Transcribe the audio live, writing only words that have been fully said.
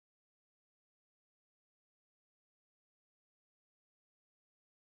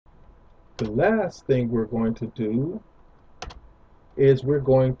The last thing we're going to do is we're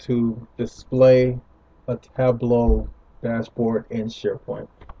going to display a Tableau dashboard in SharePoint.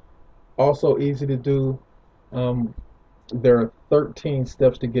 Also easy to do. Um, there are 13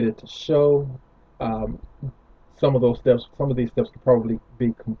 steps to get it to show. Um, some of these steps could probably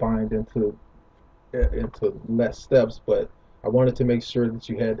be combined into less steps, but I wanted to make sure that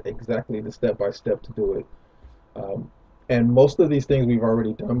you had exactly the step by step to do it. Um, and most of these things we've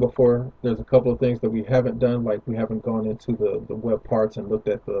already done before. There's a couple of things that we haven't done, like we haven't gone into the web parts and looked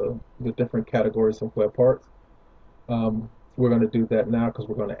at the different categories of web parts. We're going to do that now because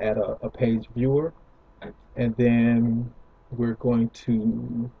we're going to add a page viewer, and then we're going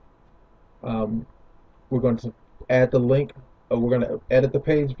to um, we're going to add the link. We're going to edit the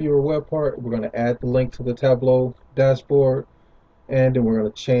page viewer web part. We're going to add the link to the Tableau dashboard, and then we're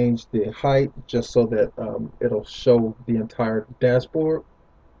going to change the height just so that it'll show the entire dashboard.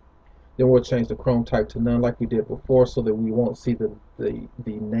 Then we'll change the Chrome type to none like we did before so that we won't see the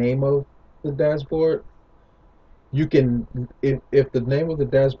name of the dashboard. You can, if the name of the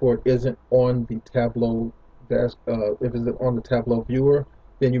dashboard isn't on the Tableau if it's on the Tableau viewer,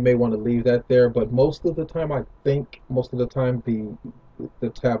 then you may want to leave that there. But most of the time, I think most of the time the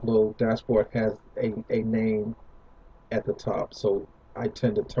Tableau dashboard has a name at the top. So I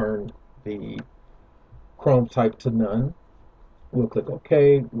tend to turn the Chrome type to none. We'll click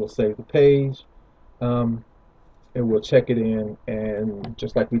OK. We'll save the page, and we'll check it in, and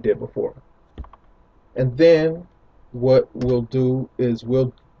just like we did before. And then what we'll do is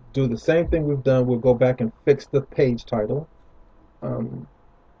we'll do the same thing we've done. We'll go back and fix the page title.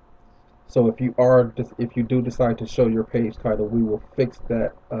 So if you do decide to show your page title, we will fix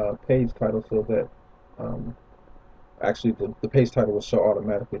that page title so that actually the page title will show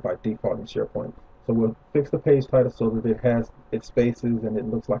automatically by default in SharePoint. So we'll fix the page title so that it has its spaces and it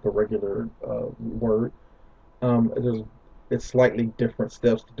looks like a regular word. It's slightly different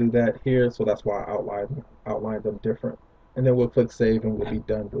steps to do that here, so that's why I outlined them different. And then we'll click save and we'll be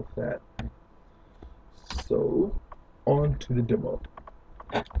done with that. So on to the demo.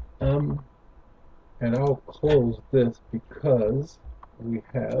 And I'll close this because we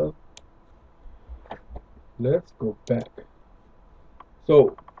have, let's go back.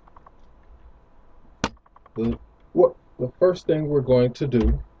 So the first thing we're going to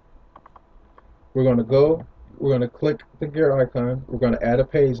do, we're going to click the gear icon. We're going to add a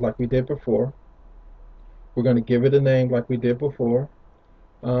page like we did before. We're going to give it a name like we did before.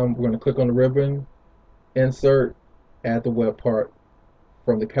 We're going to click on the ribbon, insert, add the web part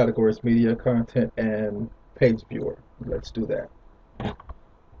from the categories media, content, and page viewer. Let's do that.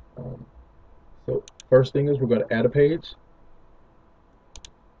 So first thing is we're going to add a page.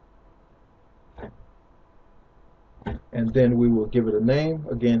 And then we will give it a name.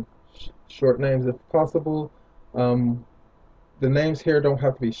 Again, short names if possible. The names here don't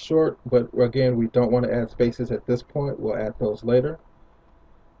have to be short, but again, we don't want to add spaces at this point. We'll add those later.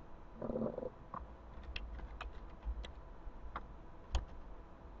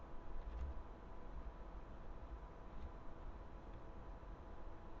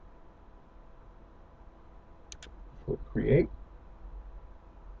 We'll create.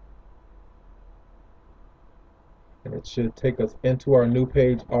 And it should take us into our new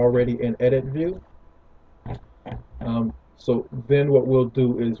page already in edit view. So then what we'll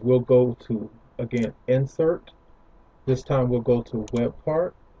do is we'll go to, again, insert. This time we'll go to web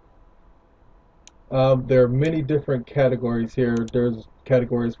part. There are many different categories here. There's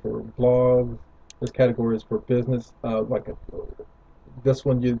categories for blogs. There's categories for business. This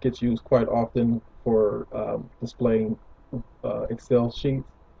one gets used quite often for displaying Excel sheets.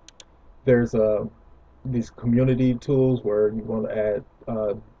 There's these community tools where you want to add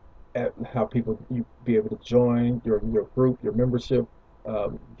how people you be able to join your group, your membership,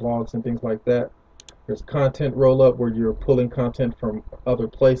 blogs and things like that. There's content roll-up where you're pulling content from other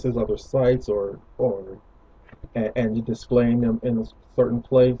places, other sites, and you're displaying them in a certain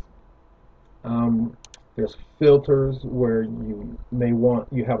place. There's filters where you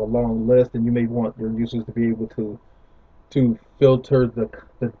have a long list and you may want your users to be able to filter the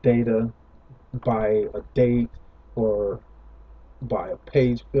data by a date or by a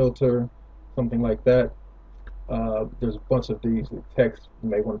page filter, something like that. There's a bunch of these with text. You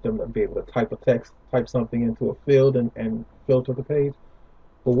may want them to be able to type something into a field and filter the page.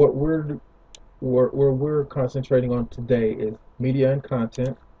 But what we're concentrating on today is media and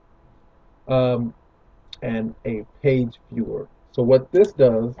content, and a page viewer. So what this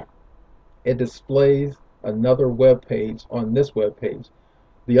does, it displays another web page on this web page.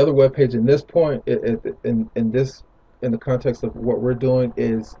 The other web page in this point, in the context of what we're doing,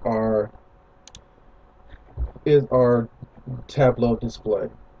 is our is our Tableau display.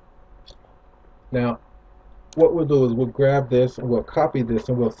 Now, what we'll do is we'll grab this and we'll copy this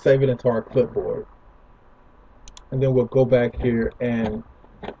and we'll save it into our clipboard. And then we'll go back here, and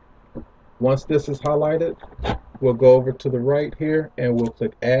once this is highlighted, we'll go over to the right here and we'll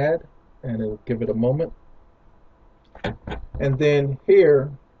click add, and it'll give it a moment. And then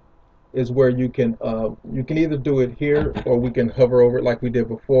here is where you can either do it here, or we can hover over it like we did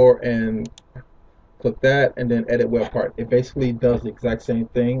before and click that and then edit web part. It basically does the exact same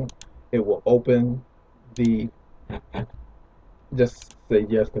thing. It will open the, just say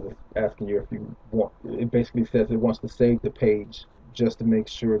yes because it's asking you if you want. It basically says it wants to save the page just to make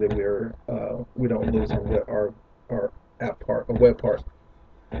sure that we don't lose our app part or web part.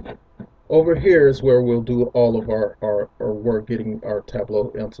 Over here is where we'll do all of our work getting our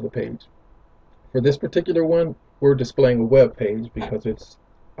Tableau onto the page. For this particular one, we're displaying a web page because it's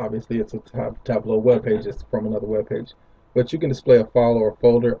obviously it's a Tableau web page. It's from another web page, but you can display a file or a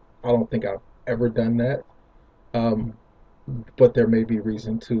folder. I don't think I've ever done that, but there may be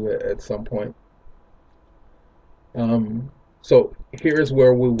reason to at some point. So here's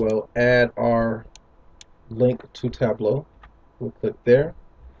where we will add our link to Tableau. We'll click there.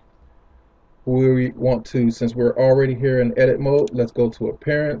 We want to, since we're already here in edit mode, let's go to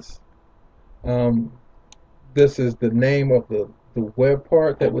appearance. This is the name of the web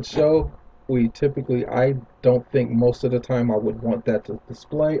part that would show. I don't think most of the time I would want that to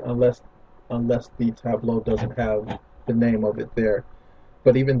display unless the Tableau doesn't have the name of it there.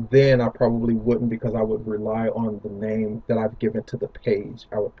 But even then I probably wouldn't, because I would rely on the name that I've given to the page.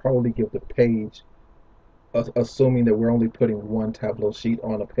 I would probably give the page, assuming that we're only putting one Tableau sheet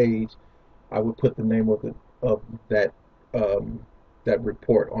on a page, I would put the name of that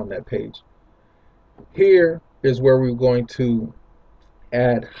report on that page. Here is where we're going to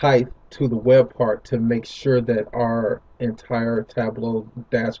add height to the web part to make sure that our entire Tableau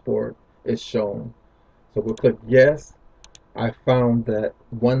dashboard is shown. So we'll click yes. I found that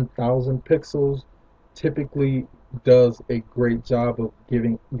 1000 pixels typically does a great job of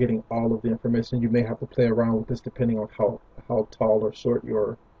getting all of the information. You may have to play around with this depending on how tall or short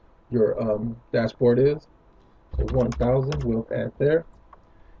your dashboard is. So 1000 we'll add there.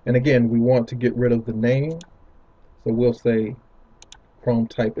 And again, we want to get rid of the name, so we'll say Chrome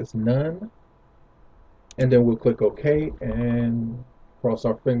type is none, and then we'll click OK and cross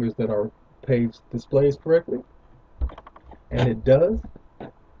our fingers that our page displays correctly, and it does.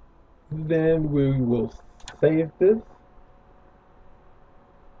 Then we will save this,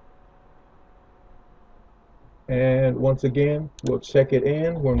 and once again we'll check it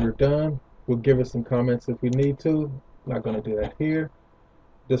in when we're done. We'll give it some comments if we need to. Not going to do that here.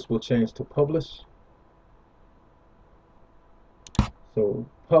 This will change to publish. So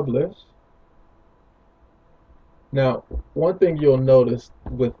publish. Now, one thing you'll notice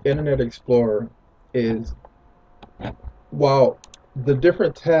with Internet Explorer is while the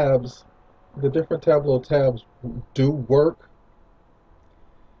different Tableau tabs do work,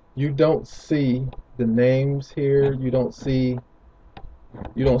 you don't see the names here. You don't see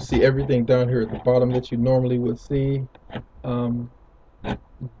everything down here at the bottom that you normally would see.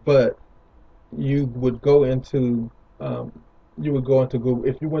 But you would go into Google.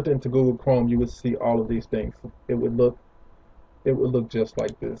 If you went into Google Chrome, you would see all of these things. It would look just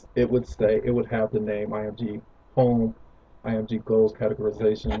like this. It would have the name IMG Home, IMG Goals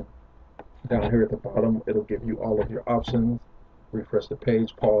Categorization. Down here at the bottom, it'll give you all of your options. Refresh the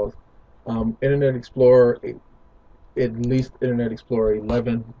page, pause. Internet Explorer, at least Internet Explorer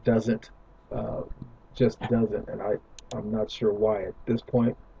 11 doesn't, just doesn't, and I'm not sure why at this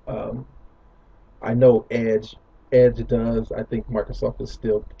point. I know Edge does. I think Microsoft is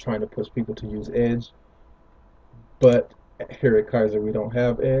still trying to push people to use Edge, but here at Kaiser we don't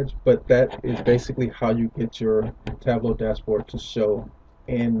have Edge. But that is basically how you get your Tableau dashboard to show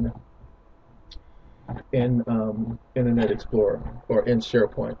in Internet Explorer or in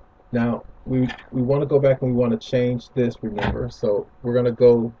SharePoint. Now we want to go back and we want to change this, remember. So we're going to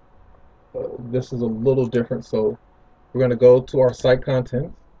go, this is a little different, so we're going to go to our site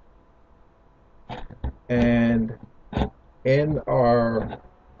contents, and in our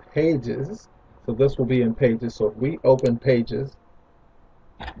pages, so this will be in pages. So if we open pages,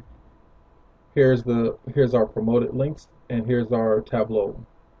 here's our promoted links, and here's our Tableau.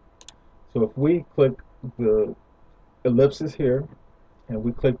 So if we click the ellipsis here and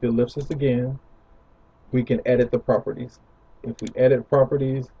we click the ellipsis again, we can edit the properties. If we edit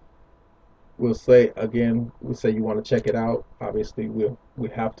properties, we'll say again, we say you want to check it out. Obviously we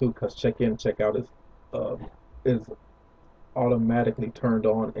have to, because check in, check out is automatically turned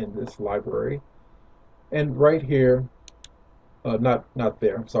on in this library. And right here, not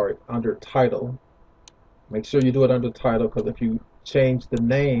there, I'm sorry, under title, make sure you do it under title, because if you change the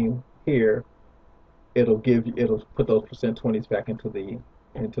name here, it'll put those %20s back into the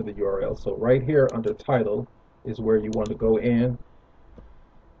URL. So right here under title is where you want to go in.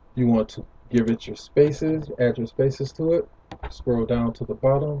 You want to give it your spaces, add your spaces to it, scroll down to the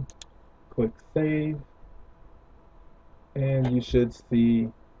bottom, click save, and you should see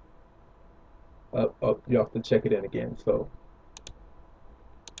you have to check it in again. So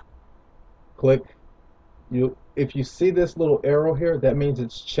click, if you see this little arrow here, that means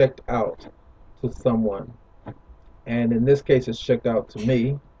it's checked out to someone. And in this case, it's checked out to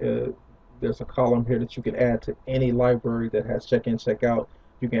me. There's a column here that you can add to any library that has check-in, check-out.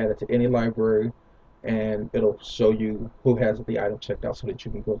 You can add it to any library, and it'll show you who has the item checked out, so that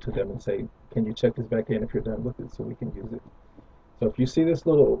you can go to them and say, can you check this back in if you're done with it, so we can use it. So if you see this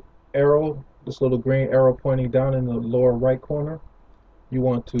little arrow, this little green arrow pointing down in the lower right corner, you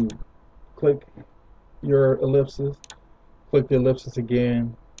want to click your ellipsis, click the ellipsis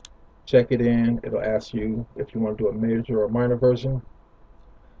again, check it in. It'll ask you if you want to do a major or minor version.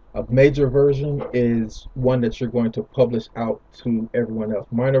 A major version is one that you're going to publish out to everyone else.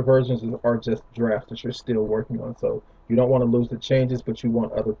 Minor versions are just drafts that you're still working on. So you don't want to lose the changes, but you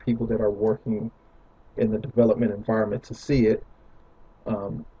want other people that are working in the development environment to see it.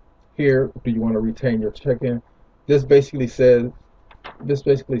 Here, do you want to retain your check-in? This basically says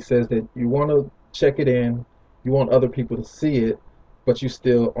that you want to check it in, you want other people to see it, but you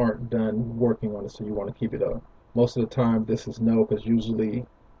still aren't done working on it, so you want to keep it up. Most of the time, this is no, because usually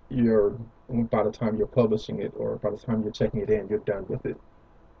by the time you're publishing it, or by the time you're checking it in, you're done with it.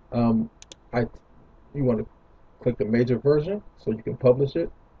 You want to click the major version so you can publish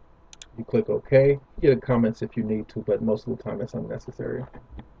it. You click OK. You get comments if you need to, but most of the time it's unnecessary.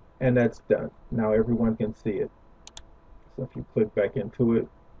 And that's done. Now everyone can see it. So if you click back into it,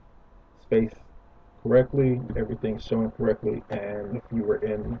 space correctly, everything's showing correctly, and if you were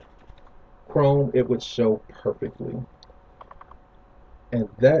in Chrome, it would show perfectly. And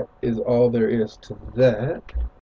that is all there is to that.